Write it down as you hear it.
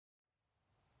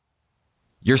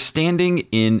You're standing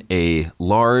in a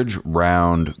large,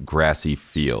 round, grassy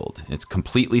field. It's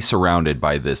completely surrounded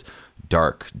by this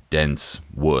dark, dense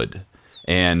wood.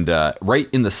 And right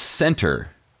in the center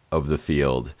of the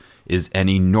field is an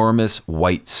enormous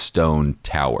white stone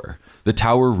tower. The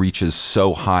tower reaches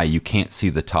so high you can't see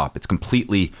the top. It's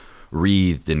completely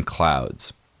wreathed in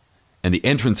clouds. And the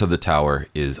entrance of the tower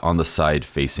is on the side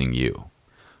facing you.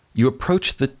 You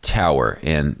approach the tower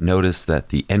and notice that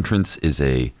the entrance is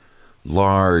a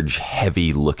large,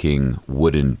 heavy-looking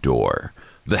wooden door.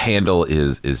 The handle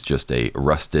is just a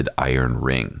rusted iron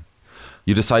ring.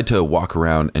 You decide to walk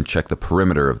around and check the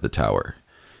perimeter of the tower.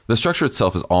 The structure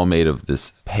itself is all made of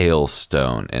this pale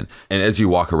stone, and as you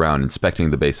walk around inspecting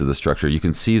the base of the structure, you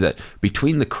can see that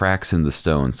between the cracks in the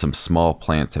stone, some small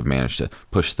plants have managed to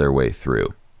push their way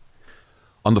through.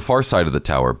 On the far side of the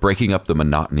tower, breaking up the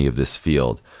monotony of this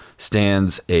field,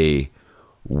 stands a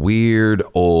weird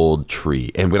old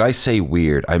tree. And when I say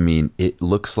weird, I mean it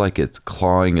looks like it's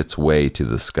clawing its way to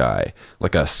the sky,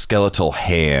 like a skeletal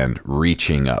hand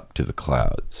reaching up to the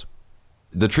clouds.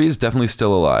 The tree is definitely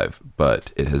still alive,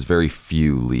 but it has very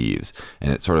few leaves,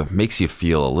 and it sort of makes you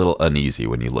feel a little uneasy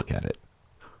when you look at it.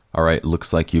 All right,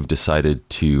 looks like you've decided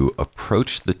to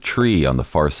approach the tree on the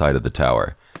far side of the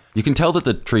tower. You can tell that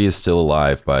the tree is still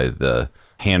alive by the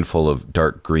handful of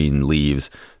dark green leaves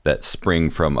that spring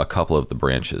from a couple of the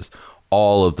branches.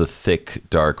 All of the thick,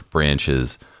 dark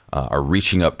branches are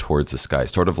reaching up towards the sky,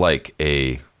 sort of like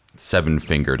a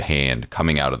seven-fingered hand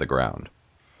coming out of the ground.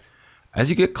 As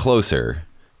you get closer,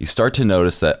 you start to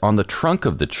notice that on the trunk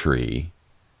of the tree,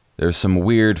 there's some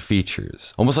weird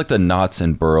features. Almost like the knots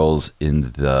and burls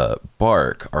in the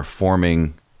bark are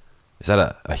forming. Is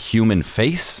that a human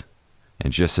face?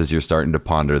 And just as you're starting to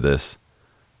ponder this,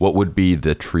 what would be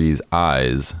the tree's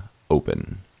eyes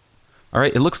open. All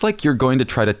right, it looks like you're going to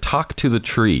try to talk to the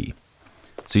tree.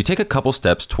 So you take a couple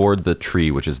steps toward the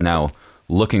tree, which is now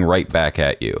looking right back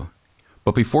at you.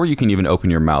 But before you can even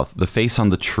open your mouth, the face on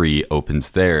the tree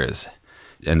opens theirs.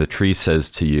 And the tree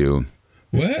says to you,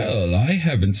 "Well, I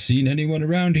haven't seen anyone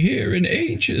around here in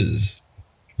ages.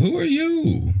 Who are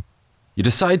you?" You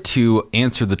decide to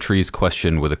answer the tree's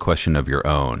question with a question of your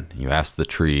own. You ask the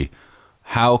tree,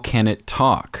 "How can it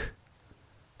talk?"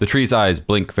 The tree's eyes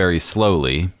blink very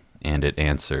slowly, and it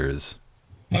answers,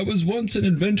 "I was once an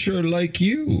adventurer like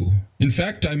you. In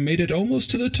fact, I made it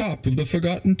almost to the top of the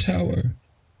Forgotten Tower.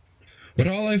 But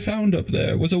all I found up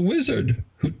there was a wizard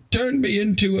who turned me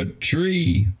into a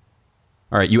tree."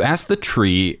 All right, you ask the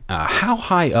tree how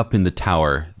high up in the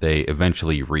tower they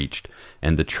eventually reached,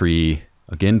 and the tree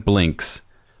again blinks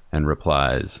and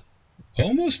replies,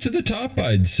 "Almost to the top,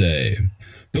 I'd say.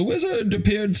 The wizard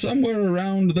appeared somewhere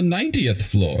around the 90th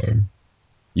floor."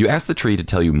 You ask the tree to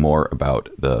tell you more about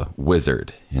the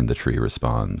wizard, and the tree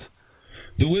responds,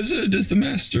 "The wizard is the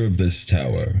master of this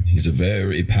tower. He's a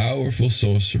very powerful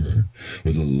sorcerer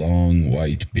with a long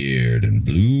white beard and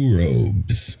blue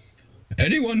robes.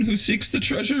 Anyone who seeks the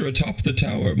treasure atop the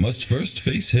tower must first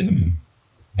face him.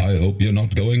 I hope you're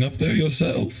not going up there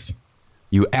yourself."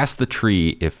 You ask the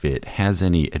tree if it has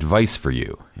any advice for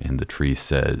you, and the tree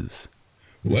says,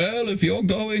 "Well, if you're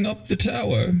going up the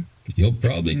tower, you'll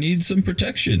probably need some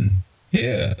protection.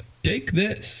 Here, take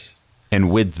this." And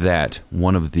with that,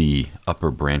 one of the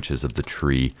upper branches of the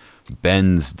tree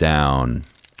bends down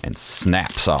and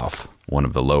snaps off one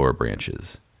of the lower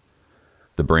branches.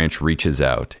 The branch reaches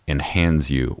out and hands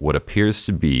you what appears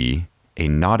to be a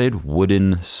knotted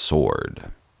wooden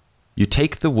sword. You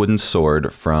take the wooden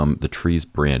sword from the tree's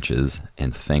branches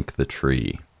and thank the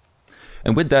tree.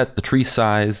 And with that, the tree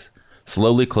sighs,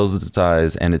 slowly closes its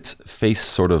eyes, and its face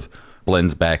sort of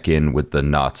blends back in with the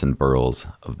knots and burls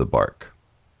of the bark.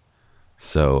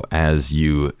 So as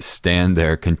you stand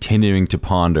there continuing to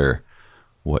ponder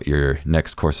what your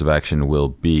next course of action will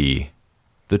be,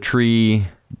 the tree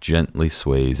gently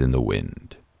sways in the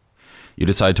wind. You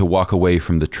decide to walk away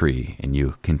from the tree, and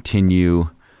you continue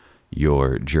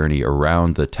your journey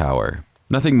around the tower.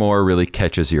 Nothing more really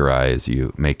catches your eye as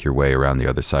you make your way around the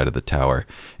other side of the tower,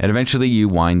 and eventually you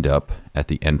wind up at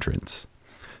the entrance.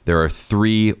 There are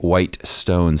 3 white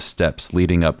stone steps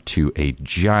leading up to a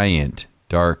giant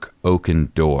dark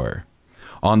oaken door.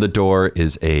 On the door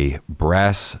is a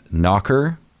brass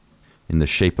knocker in the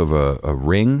shape of a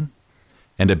ring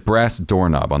and a brass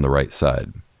doorknob on the right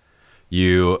side.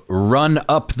 You run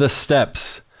up the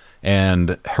steps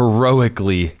and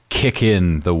heroically kick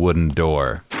in the wooden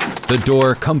door. The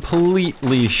door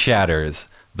completely shatters.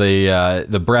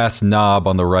 The brass knob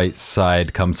on the right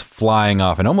side comes flying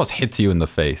off and almost hits you in the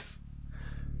face.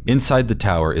 Inside the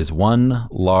tower is one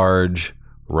large,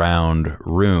 round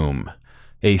room.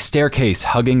 A staircase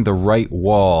hugging the right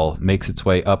wall makes its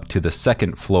way up to the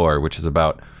second floor, which is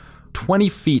about 20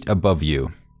 feet above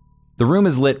you. The room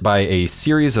is lit by a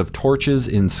series of torches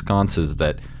in sconces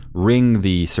that ring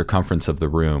the circumference of the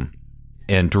room.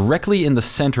 And directly in the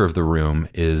center of the room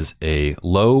is a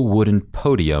low wooden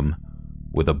podium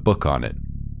with a book on it.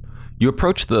 You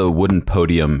approach the wooden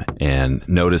podium and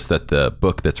notice that the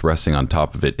book that's resting on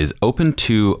top of it is open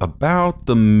to about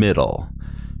the middle.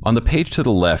 On the page to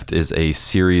the left is a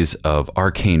series of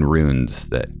arcane runes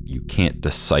that you can't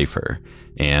decipher.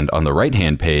 And on the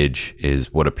right-hand page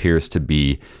is what appears to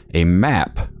be a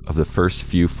map of the first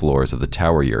few floors of the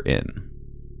tower you're in.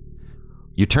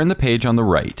 You turn the page on the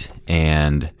right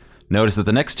and notice that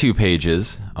the next two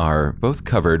pages are both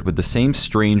covered with the same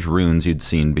strange runes you'd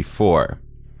seen before.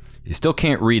 You still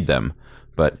can't read them,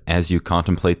 but as you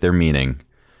contemplate their meaning,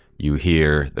 you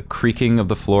hear the creaking of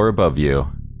the floor above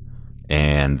you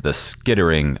and the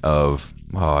skittering of,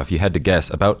 if you had to guess,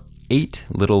 about 8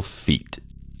 little feet.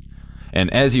 And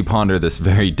as you ponder this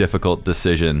very difficult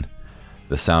decision,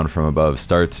 the sound from above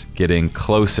starts getting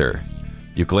closer.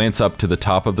 You glance up to the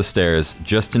top of the stairs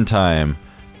just in time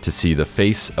to see the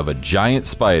face of a giant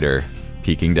spider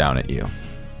peeking down at you.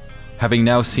 Having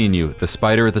now seen you, the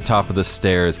spider at the top of the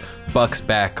stairs bucks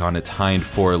back on its hind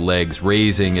 4 legs,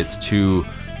 raising its 2,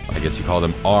 I guess you call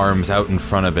them, arms out in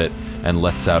front of it, and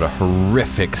lets out a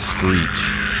horrific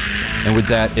screech. And with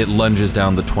that, it lunges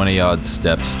down the 20-odd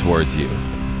steps towards you.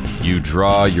 You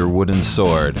draw your wooden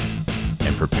sword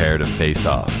and prepare to face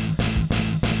off.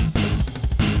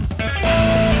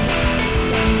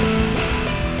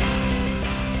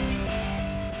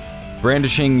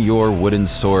 Brandishing your wooden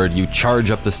sword, you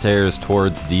charge up the stairs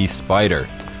towards the spider.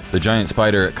 The giant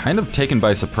spider, kind of taken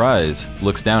by surprise,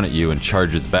 looks down at you and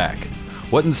charges back.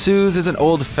 What ensues is an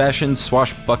old-fashioned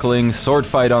swashbuckling sword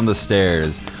fight on the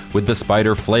stairs, with the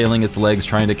spider flailing its legs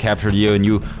trying to capture you and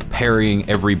you parrying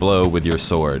every blow with your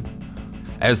sword.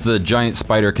 As the giant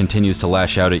spider continues to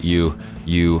lash out at you,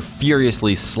 you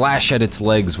furiously slash at its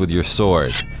legs with your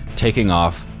sword, taking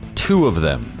off 2 of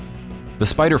them. The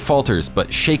spider falters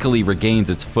but shakily regains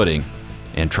its footing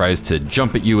and tries to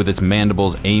jump at you with its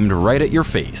mandibles aimed right at your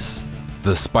face.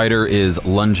 The spider is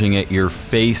lunging at your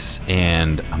face,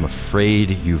 and I'm afraid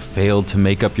you've failed to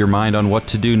make up your mind on what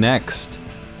to do next.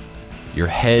 Your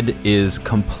head is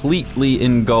completely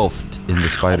engulfed in the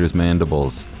spider's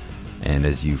mandibles, and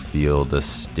as you feel the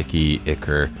sticky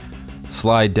ichor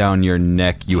slide down your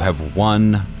neck, you have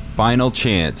one final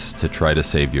chance to try to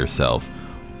save yourself.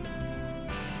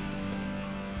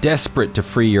 Desperate to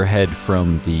free your head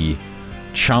from the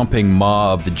chomping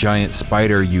maw of the giant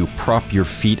spider, you prop your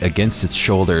feet against its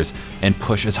shoulders and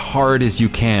push as hard as you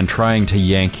can, trying to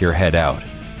yank your head out.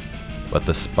 But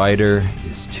the spider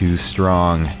is too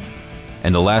strong,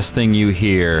 and the last thing you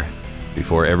hear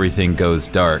before everything goes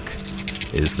dark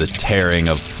is the tearing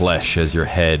of flesh as your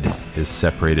head is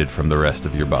separated from the rest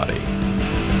of your body.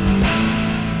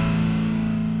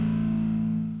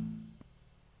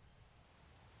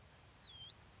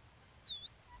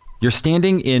 You're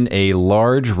standing in a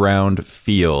large round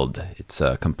field. It's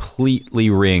completely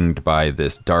ringed by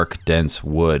this dark, dense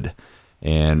wood.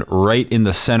 And right in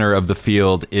the center of the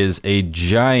field is a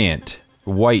giant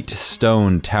white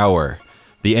stone tower.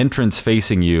 The entrance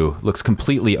facing you looks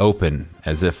completely open,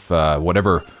 as if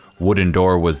whatever wooden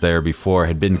door was there before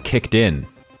had been kicked in.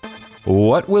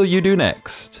 What will you do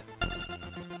next?